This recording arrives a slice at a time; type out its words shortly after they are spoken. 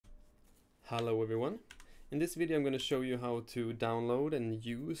Hello everyone. In this video I'm going to show you how to download and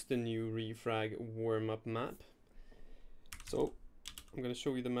use the new Refrag Warmup map. So I'm going to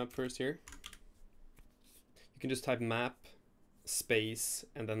show you the map first here. You can just type map space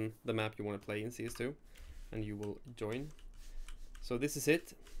and then the map you want to play in CS2 and you will join. So this is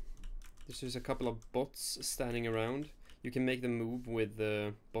it. There's just a couple of bots standing around. You can make them move with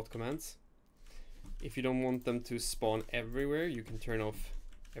the bot commands. If you don't want them to spawn everywhere, you can turn off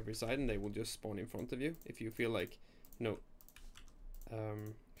every side and they will just spawn in front of you. If you feel like, you know,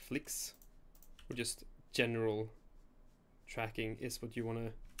 flicks or just general tracking is what you want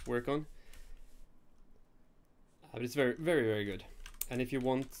to work on. But it's very good. And if you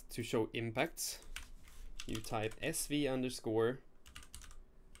want to show impacts, you type sv underscore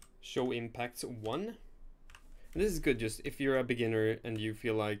show impacts 1. And this is good just if you're a beginner and you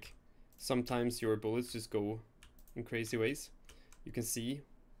feel like sometimes your bullets just go in crazy ways. You can see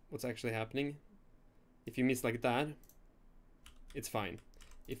what's actually happening. If you miss like that, it's fine.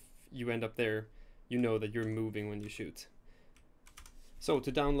 If you end up there, you know that you're moving when you shoot. So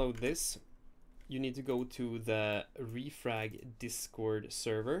to download this, you need to go to the Refrag Discord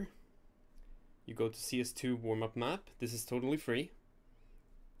server. You go to CS2 Warmup map. This is totally free.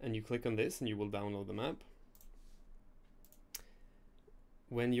 And you click on this and you will download the map.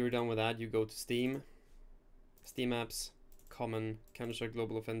 When you're done with that, you go to Steam, Steam apps, common, Counter-Strike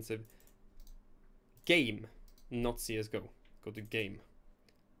Global Offensive, game, not CSGO. Go to game,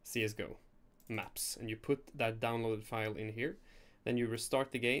 CSGO, maps, and you put that downloaded file in here. Then you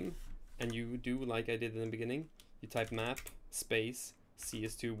restart the game and you do like I did in the beginning. You type map space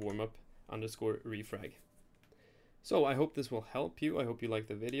CS2 warmup underscore refrag. So I hope this will help you. I hope you like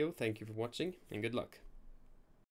the video. Thank you for watching and good luck.